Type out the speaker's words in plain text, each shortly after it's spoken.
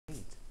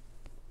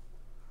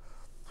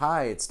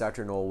Hi, it's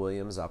Dr. Noel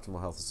Williams, Optimal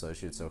Health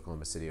Associates,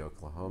 Oklahoma City,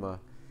 Oklahoma.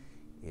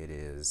 It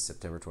is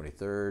September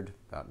 23rd,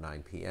 about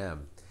 9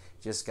 p.m.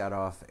 Just got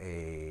off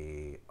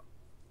a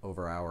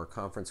over-hour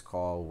conference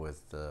call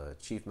with the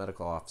chief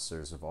medical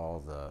officers of all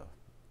the,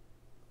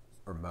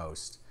 or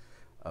most,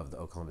 of the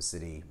Oklahoma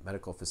City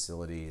medical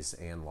facilities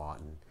and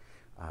Lawton.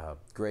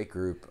 Great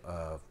group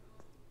of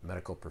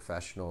medical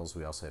professionals.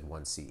 We also had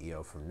one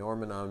CEO from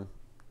Norman on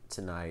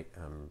tonight,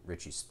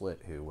 Richie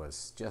Split, who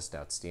was just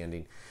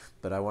outstanding.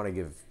 But I want to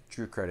give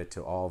true credit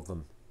to all of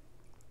them.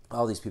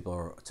 All these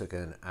people took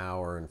an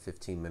hour and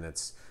 15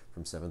 minutes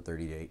from 7:30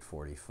 to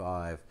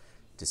 8:45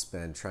 to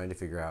spend trying to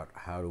figure out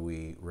how do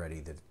we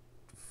ready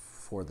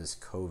for this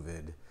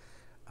COVID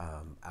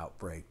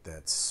outbreak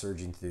that's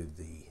surging through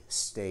the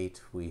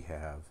state. We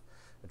have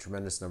a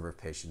tremendous number of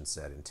patients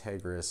at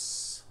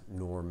Integris,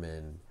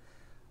 Norman,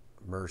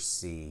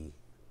 Mercy,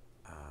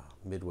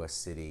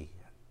 Midwest City,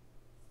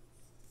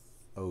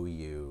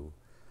 OU,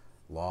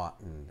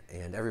 Lawton,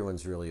 and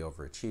everyone's really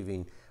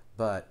overachieving.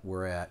 But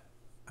we're at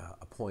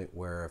a point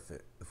where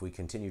if we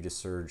continue to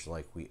surge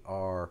like we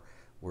are,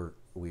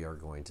 we are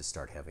going to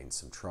start having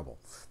some trouble.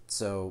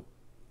 So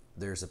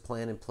there's a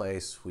plan in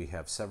place. We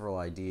have several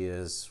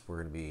ideas. We're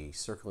going to be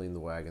circling the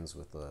wagons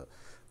with a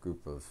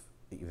group of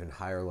even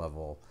higher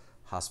level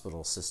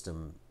hospital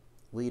system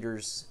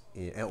leaders.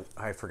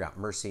 I forgot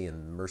Mercy,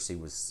 and Mercy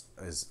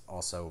is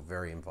also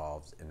very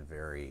involved and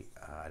very,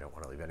 I don't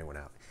want to leave anyone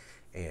out.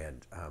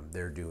 And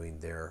they're doing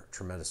their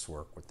tremendous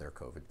work with their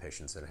COVID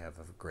patients that have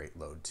a great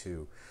load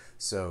too.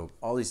 So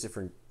all these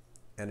different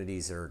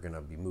entities are going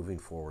to be moving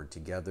forward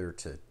together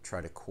to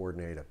try to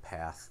coordinate a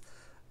path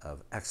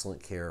of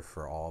excellent care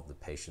for all of the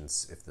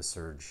patients if the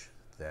surge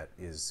that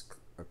is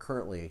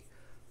currently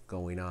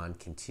going on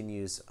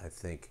continues. I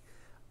think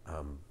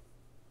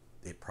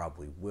it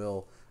probably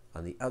will.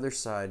 On the other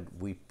side,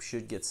 we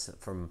should get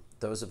from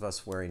those of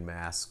us wearing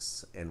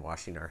masks and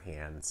washing our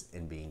hands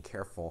and being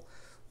careful.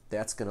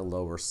 That's going to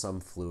lower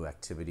some flu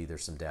activity.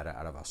 There's some data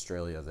out of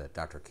Australia that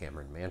Dr.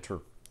 Cameron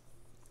Manter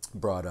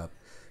brought up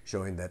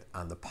showing that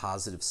on the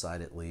positive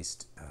side, at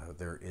least,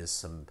 there is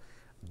some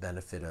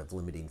benefit of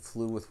limiting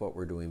flu with what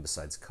we're doing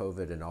besides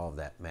COVID, and all of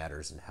that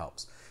matters and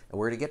helps. And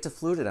we're going to get to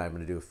flu today. I'm going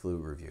to do a flu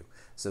review.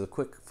 So the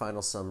quick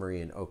final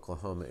summary in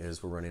Oklahoma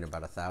is we're running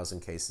about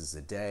 1,000 cases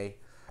a day.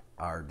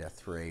 Our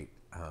death rate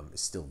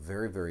is still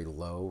very, very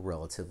low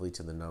relatively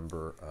to the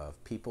number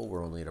of people.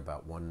 We're only at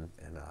about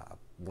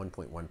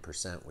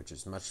 1.1%, which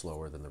is much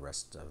lower than the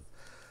rest of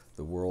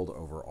the world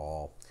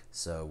overall.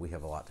 So we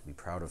have a lot to be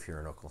proud of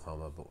here in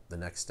Oklahoma, but the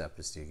next step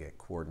is to get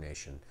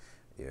coordination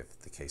if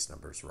the case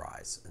numbers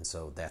rise. And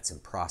so that's in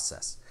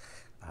process.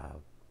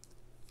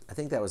 I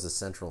think that was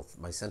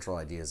my central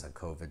ideas on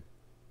COVID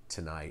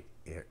tonight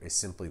is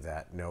simply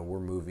that, no, we're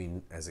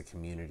moving as a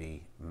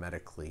community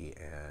medically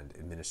and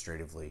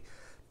administratively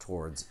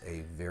towards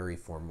a very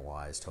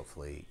formalized,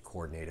 hopefully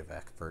coordinative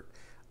effort.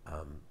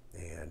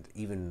 And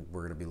even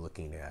we're going to be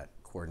looking at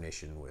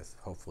coordination with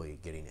hopefully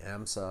getting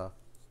AMSA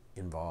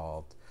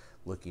involved,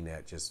 looking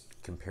at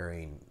just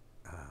comparing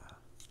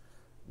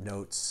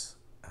notes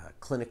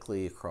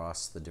clinically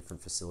across the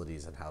different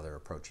facilities and how they're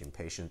approaching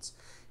patients.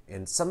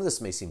 And some of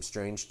this may seem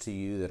strange to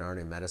you that aren't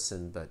in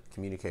medicine, but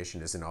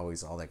communication isn't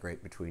always all that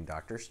great between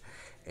doctors.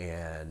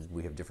 And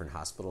we have different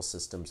hospital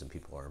systems and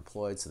people are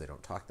employed, so they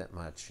don't talk that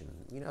much.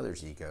 And,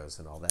 there's egos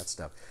and all that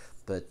stuff.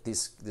 But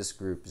this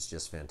group is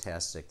just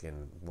fantastic.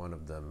 And one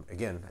of them,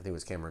 again, I think it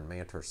was Cameron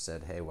Mantor,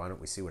 said, hey, why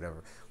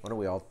don't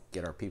we all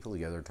get our people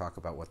together and talk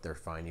about what they're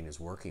finding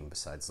is working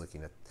besides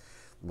looking at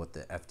what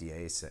the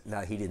FDA said.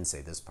 Now, he didn't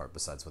say this part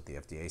besides what the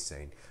FDA is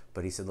saying,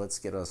 but he said, let's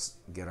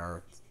get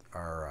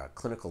our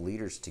clinical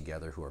leaders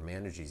together who are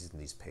managing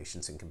these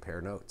patients and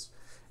compare notes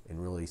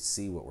and really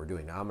see what we're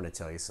doing. Now, I'm going to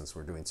tell you, since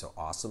we're doing so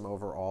awesome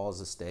overall as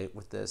a state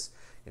with this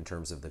in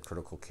terms of the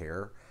critical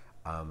care,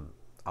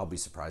 I'll be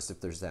surprised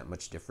if there's that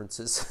much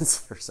differences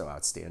since they're so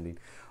outstanding,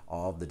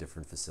 all of the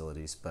different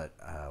facilities. But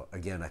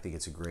again, I think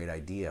it's a great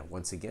idea.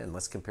 Once again,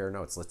 let's compare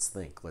notes. Let's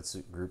think. Let's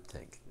group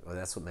think. Well,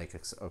 that's what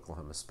makes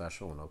Oklahoma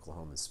special, and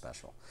Oklahoma is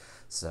special.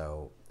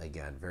 So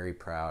again, very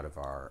proud of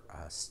our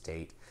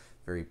state.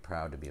 Very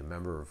proud to be a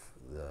member of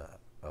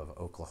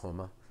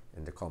Oklahoma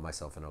and to call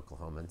myself an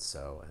Oklahoman.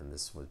 So, and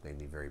this made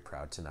me very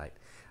proud tonight.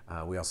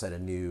 We also had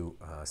a new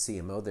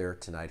CMO there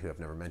tonight who I've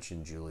never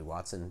mentioned, Julie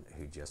Watson,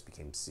 who just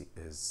became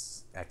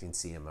is acting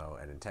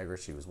CMO at Integra.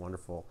 She was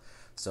wonderful.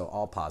 So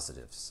all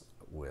positives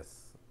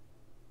with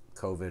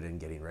COVID and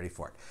getting ready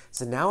for it.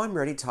 So now I'm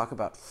ready to talk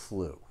about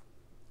flu.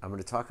 I'm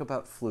going to talk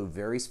about flu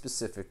very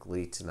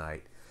specifically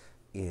tonight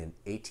in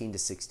 18 to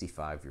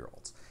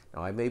 65-year-olds.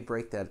 Now I may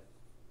break that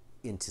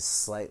into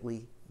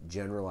slightly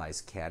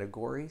generalized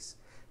categories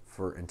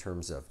in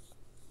terms of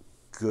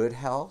good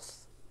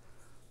health,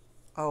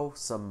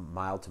 some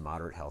mild to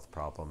moderate health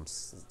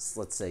problems.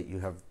 Let's say you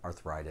have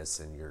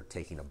arthritis and you're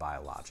taking a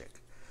biologic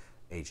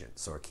agent,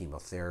 so a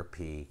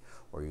chemotherapy,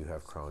 or you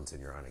have Crohn's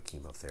and you're on a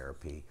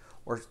chemotherapy,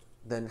 or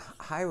then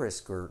high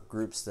risk or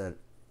groups that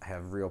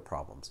have real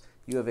problems.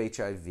 You have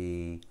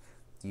HIV,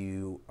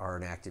 you are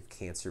an active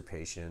cancer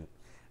patient,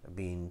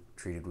 being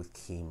treated with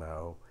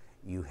chemo.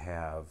 You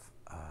have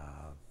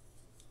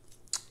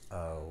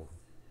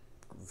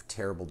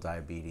terrible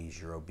diabetes.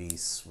 You're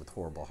obese with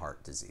horrible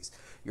heart disease.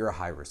 You're a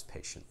high-risk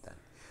patient then.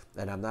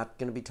 And I'm not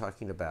going to be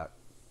talking about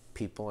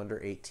people under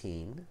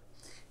 18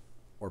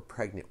 or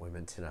pregnant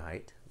women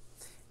tonight.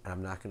 And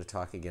I'm not going to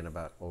talk again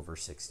about over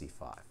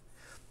 65.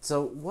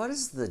 So what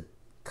does the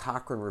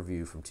Cochrane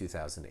review from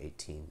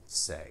 2018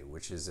 say,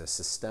 which is a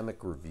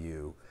systemic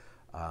review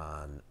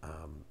on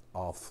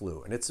all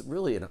flu? And it's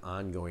really an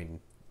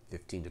ongoing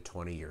 15 to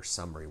 20 year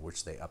summary,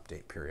 which they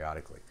update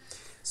periodically.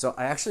 So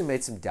I actually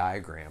made some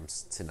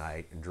diagrams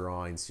tonight and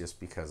drawings just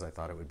because I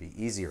thought it would be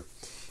easier,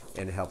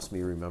 and it helps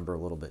me remember a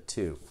little bit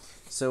too.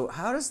 So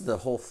how does the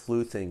whole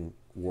flu thing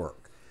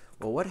work?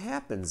 Well, what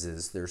happens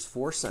is there's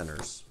 4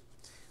 centers: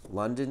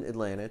 London,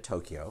 Atlanta,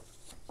 Tokyo.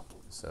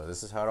 So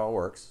this is how it all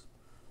works: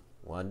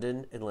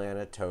 London,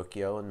 Atlanta,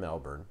 Tokyo, and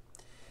Melbourne.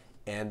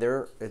 And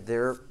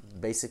they're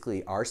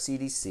basically our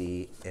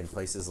CDC and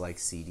places like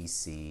the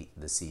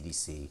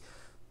CDC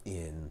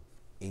in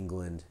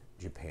England,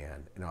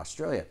 Japan, and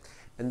Australia.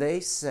 And they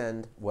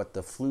send what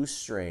the flu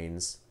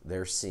strains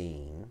they're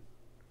seeing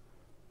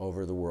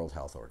over the World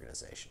Health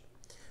Organization.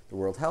 The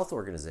World Health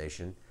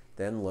Organization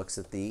then looks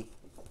at the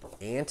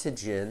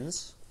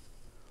antigens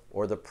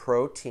or the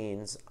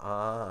proteins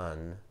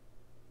on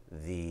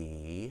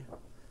the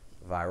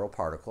viral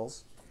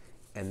particles,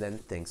 and then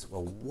thinks,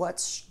 well, what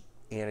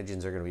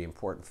antigens are going to be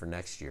important for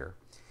next year?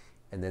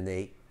 And then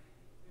they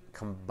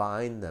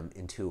combine them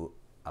into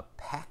a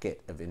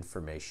packet of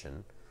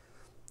information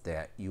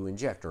that you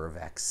inject, or a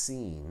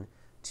vaccine,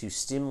 to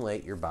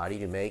stimulate your body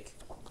to make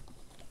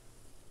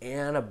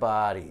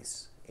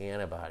antibodies.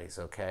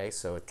 Okay?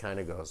 So it kind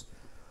of goes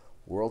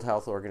World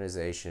Health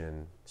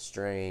Organization,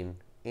 strain,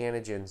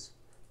 antigens,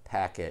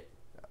 packet,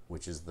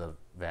 which is the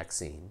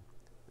vaccine.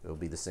 It'll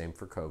be the same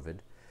for COVID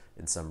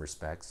in some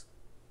respects.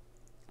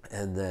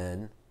 And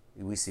then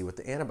we see what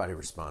the antibody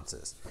response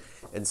is.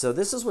 And so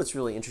this is what's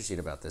really interesting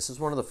about this. This is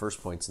one of the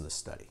first points in the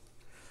study.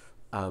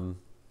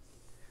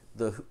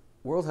 The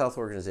World Health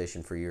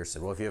Organization for years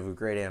said, well, if you have a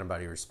great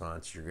antibody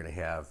response, you're going to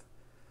have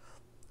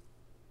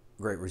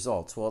great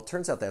results. Well, it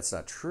turns out that's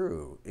not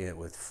true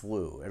with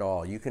flu at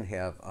all. You can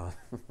have a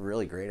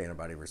really great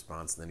antibody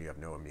response and then you have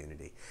no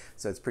immunity.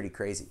 So it's pretty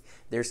crazy.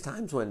 There's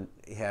times when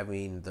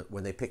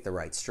when they pick the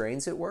right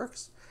strains, it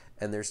works.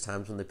 And there's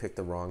times when they pick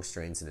the wrong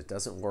strains and it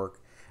doesn't work.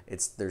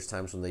 There's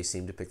times when they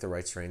seem to pick the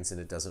right strains and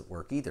it doesn't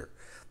work either.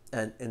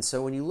 And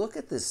so when you look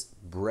at this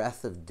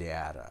breadth of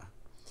data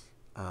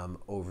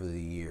over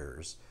the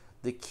years,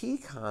 the key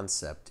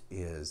concept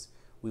is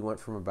we went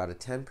from about a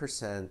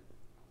 10%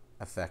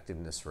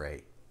 effectiveness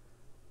rate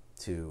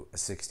to a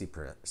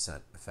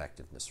 60%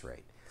 effectiveness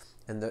rate.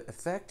 And the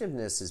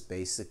effectiveness is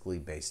basically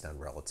based on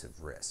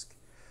relative risk.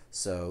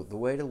 So the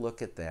way to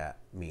look at that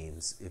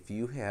means if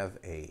you have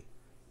a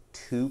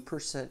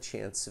 2%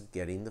 chance of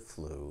getting the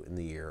flu in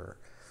the year,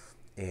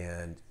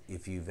 and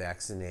if you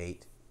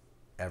vaccinate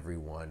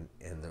everyone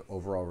and the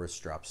overall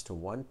risk drops to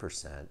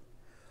 1%,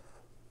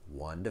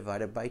 1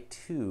 divided by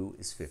 2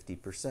 is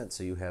 50%.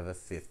 So you have a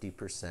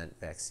 50%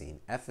 vaccine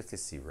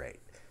efficacy rate.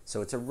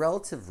 So it's a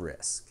relative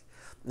risk.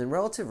 And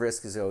relative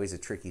risk is always a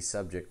tricky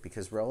subject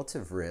because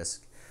relative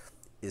risk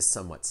is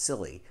somewhat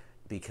silly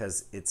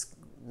because it's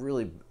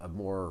really a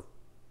more,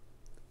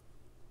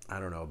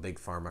 a big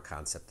pharma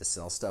concept to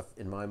sell stuff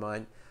in my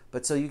mind.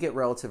 But so you get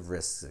relative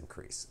risks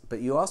increase, but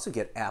you also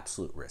get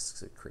absolute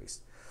risks increase.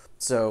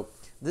 So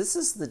this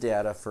is the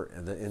data for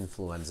the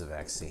influenza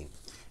vaccine.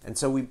 And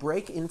so we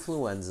break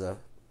influenza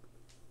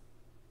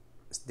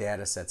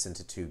data sets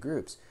into 2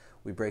 groups.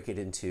 We break it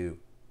into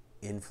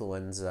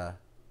influenza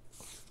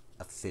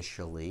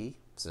officially,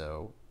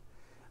 so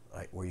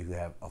like where you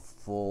have a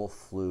full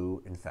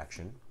flu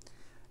infection,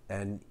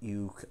 and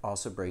you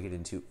also break it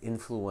into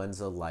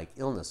influenza-like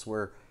illness,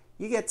 where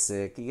you get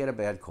sick, you get a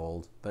bad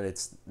cold, but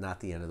it's not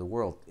the end of the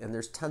world. And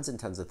there's tons and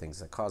tons of things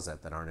that cause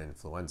that aren't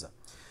influenza.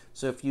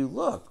 So if you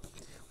look,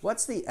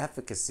 what's the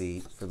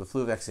efficacy for the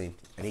flu vaccine?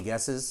 Any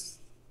guesses?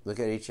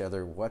 Look at each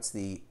other. What's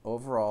the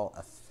overall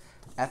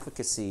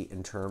efficacy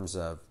in terms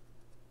of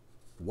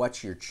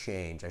what's your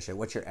change?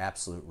 What's your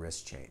absolute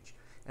risk change?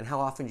 And how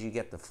often do you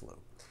get the flu?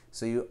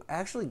 So you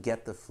actually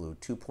get the flu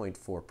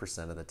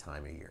 2.4% of the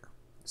time a year.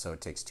 So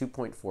it takes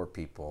 2.4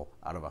 people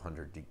out of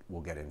 100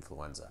 will get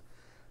influenza.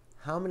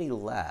 How many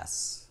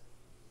less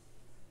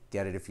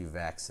get it if you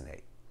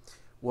vaccinate?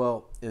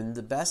 Well, in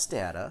the best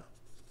data,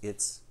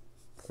 it's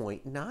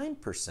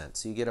 0.9%.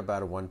 So you get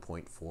about a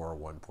 1.4 or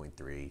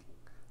 1.3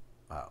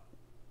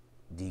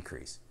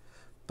 decrease.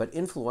 But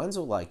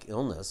influenza-like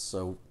illness,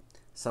 so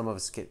some of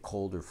us get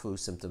cold or flu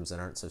symptoms that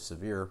aren't so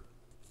severe,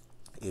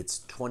 it's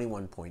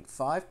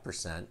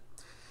 21.5%.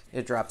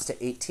 It drops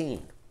to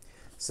 18.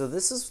 So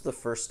this is the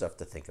first stuff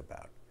to think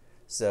about.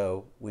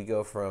 So we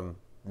go from,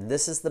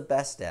 this is the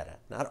best data,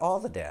 not all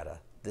the data,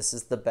 this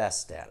is the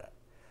best data.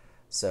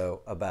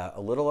 So about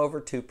a little over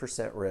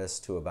 2%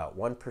 risk to about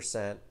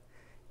 1%,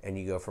 and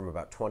you go from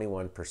about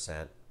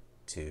 21%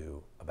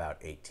 to about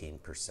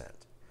 18%.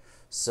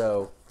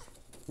 So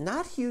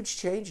not huge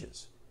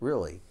changes,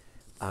 really,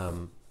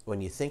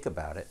 when you think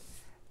about it.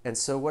 And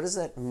so, what does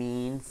that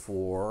mean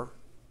for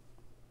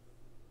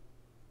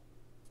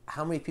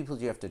how many people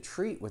do you have to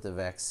treat with a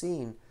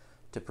vaccine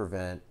to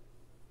prevent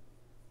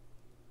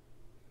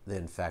the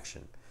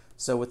infection?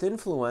 So, with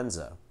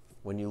influenza,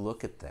 when you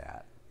look at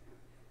that,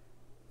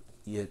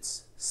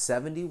 it's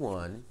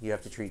 71, you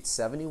have to treat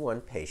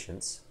 71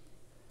 patients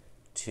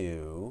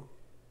to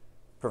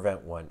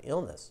prevent one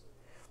illness.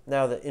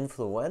 Now, the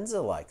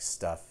influenza-like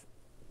stuff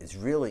is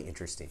really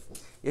interesting.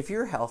 If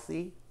you're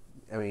healthy,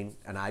 I mean,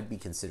 and I'd be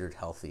considered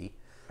healthy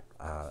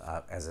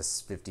as a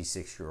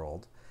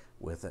 56-year-old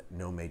with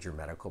no major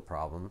medical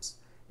problems,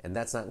 and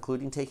that's not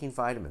including taking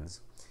vitamins.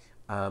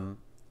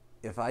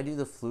 If I do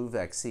the flu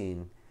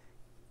vaccine,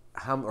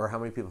 how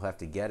many people have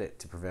to get it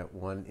to prevent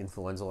one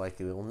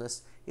influenza-like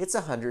illness? It's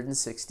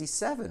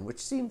 167, which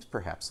seems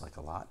perhaps like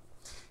a lot.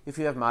 If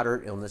you have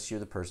moderate illness, you're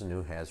the person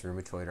who has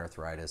rheumatoid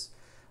arthritis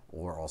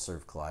or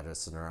ulcerative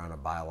colitis and are on a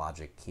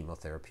biologic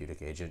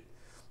chemotherapeutic agent,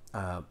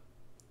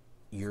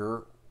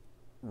 your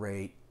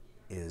rate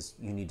is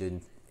you need to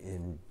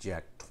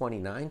inject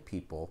 29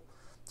 people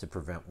to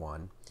prevent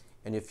one.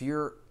 And if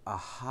you're a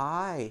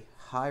high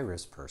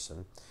risk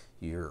person,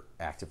 you're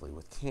actively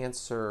with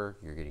cancer,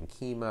 you're getting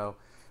chemo,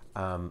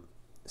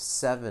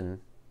 7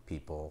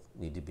 people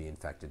need to be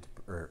infected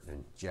or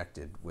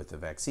injected with a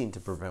vaccine to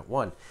prevent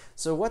one.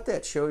 So what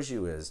that shows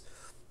you is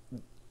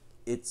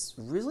it's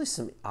really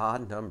some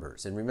odd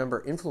numbers. And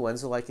remember,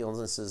 influenza-like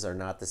illnesses are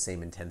not the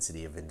same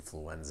intensity of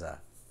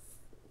influenza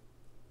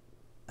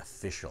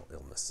official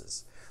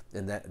illnesses.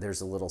 And that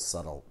there's a little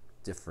subtle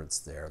difference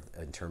there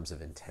in terms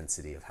of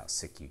intensity of how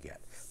sick you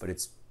get. But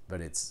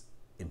it's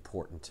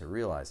important to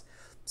realize.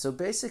 So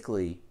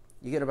basically,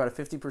 you get about a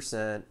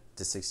 50%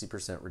 to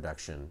 60%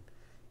 reduction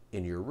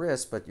in your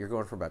risk, but you're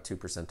going from about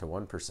 2% to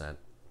 1%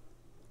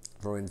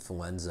 for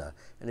influenza.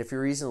 And if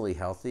you're reasonably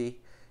healthy,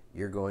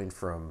 you're going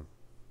from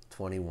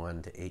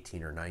 21 to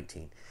 18 or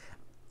 19.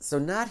 So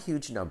not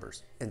huge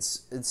numbers. And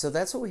so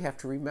that's what we have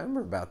to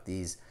remember about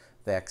these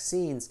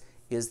vaccines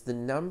is the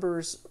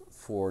numbers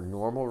for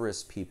normal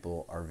risk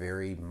people are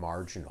very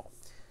marginal.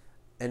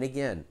 And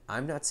again,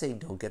 I'm not saying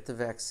don't get the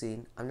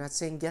vaccine. I'm not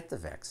saying get the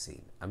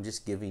vaccine. I'm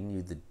just giving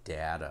you the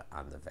data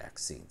on the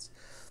vaccines.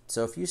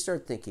 So if you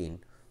start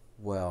thinking,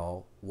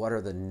 well, what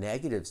are the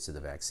negatives to the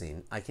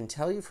vaccine? I can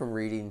tell you from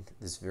reading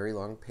this very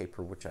long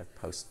paper, which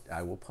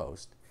I will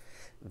post,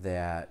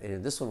 that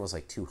and this one was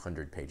like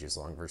 200 pages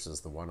long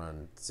versus the one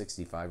on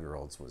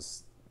 65-year-olds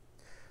was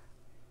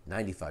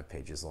 95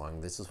 pages long.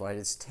 This is why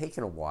it's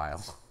taken a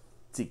while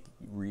to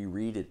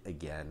reread it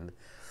again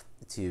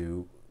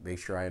to make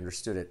sure I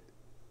understood it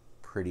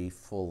pretty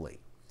fully.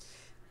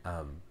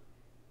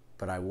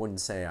 But I wouldn't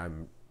say I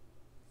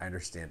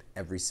understand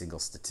every single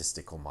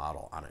statistical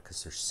model on it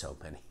because there's so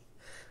many.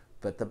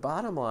 But the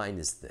bottom line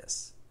is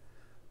this,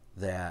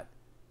 that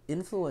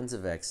influenza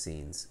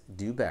vaccines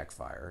do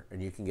backfire,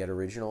 and you can get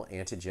original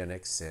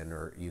antigenic sin,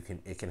 or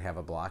it can have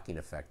a blocking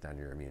effect on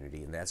your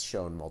immunity, and that's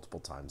shown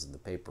multiple times in the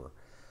paper.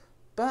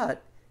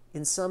 But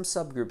in some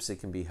subgroups, it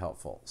can be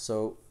helpful.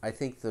 So I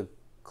think the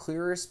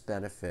clearest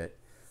benefit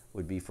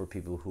would be for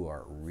people who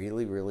are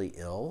really, really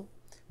ill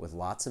with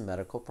lots of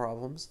medical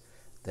problems,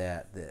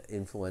 that the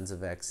influenza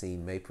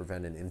vaccine may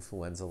prevent an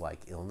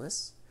influenza-like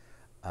illness.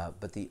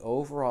 But the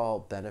overall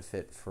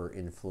benefit for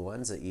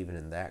influenza, even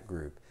in that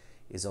group,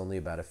 is only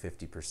about a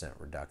 50%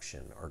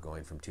 reduction, or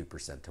going from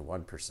 2% to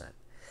 1%.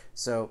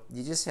 So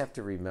you just have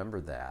to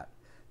remember that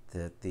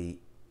the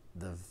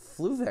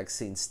flu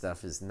vaccine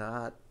stuff is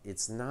not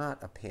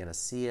a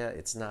panacea.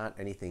 It's not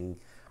anything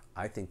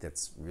I think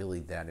that's really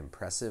that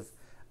impressive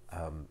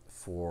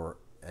for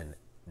a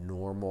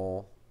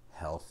normal,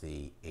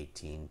 healthy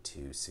 18 to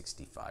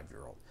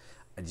 65-year-old.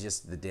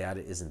 The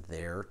data isn't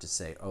there to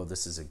say, oh,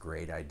 this is a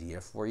great idea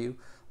for you.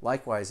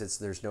 Likewise,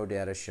 there's no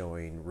data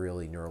showing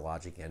really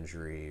neurologic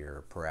injury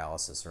or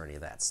paralysis or any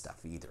of that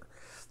stuff either.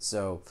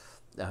 So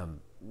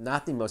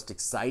not the most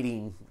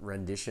exciting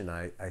rendition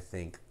I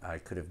think I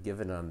could have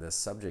given on this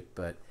subject,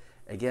 but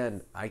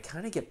again, I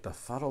kind of get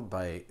befuddled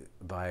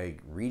by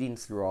reading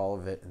through all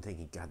of it and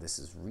thinking, God, this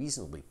is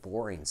reasonably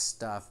boring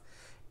stuff.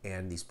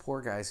 And these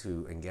poor guys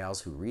and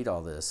gals who read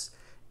all this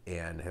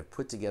and have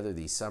put together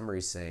these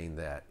summaries saying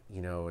that,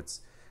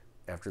 it's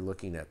after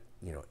looking at,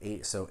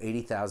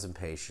 80,000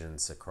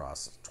 patients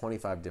across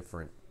 25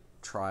 different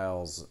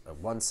trials,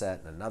 one set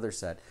and another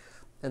set,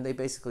 and they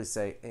basically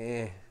say,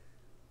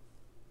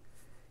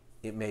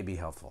 it may be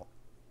helpful,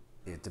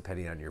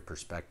 depending on your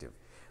perspective.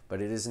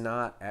 But it is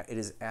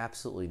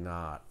absolutely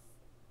not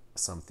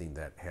something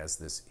that has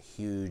this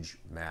huge,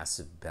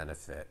 massive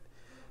benefit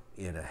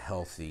in a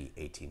healthy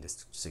 18 to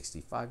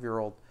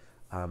 65-year-old.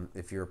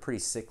 If you're a pretty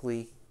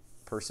sickly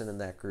person in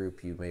that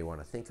group, you may want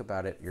to think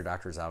about it. Your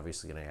doctor is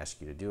obviously going to ask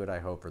you to do it, I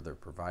hope, or their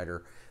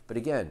provider. But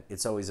again,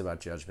 it's always about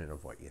judgment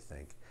of what you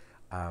think.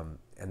 And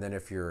then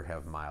if you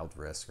have mild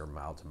risk or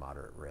mild to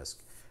moderate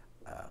risk,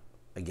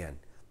 again,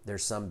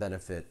 there's some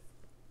benefit,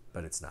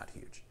 but it's not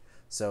huge.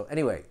 So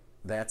anyway,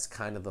 that's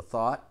kind of the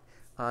thought.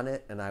 on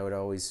it, and I would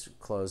always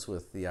close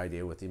with the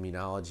idea with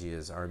immunology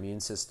is our immune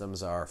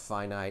systems are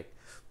finite,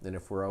 and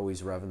if we're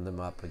always revving them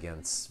up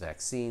against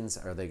vaccines,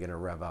 are they going to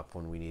rev up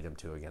when we need them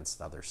to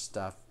against other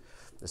stuff?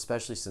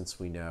 Especially since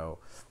we know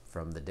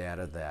from the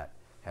data that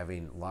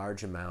having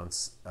large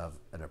amounts of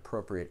an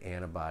appropriate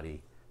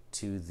antibody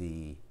to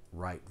the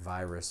right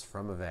virus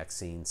from a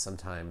vaccine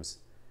sometimes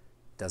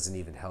doesn't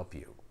even help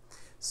you.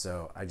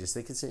 So I just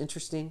think it's an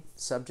interesting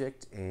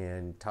subject,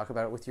 and talk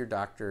about it with your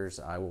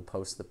doctors. I will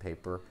post the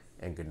paper,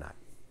 and good night.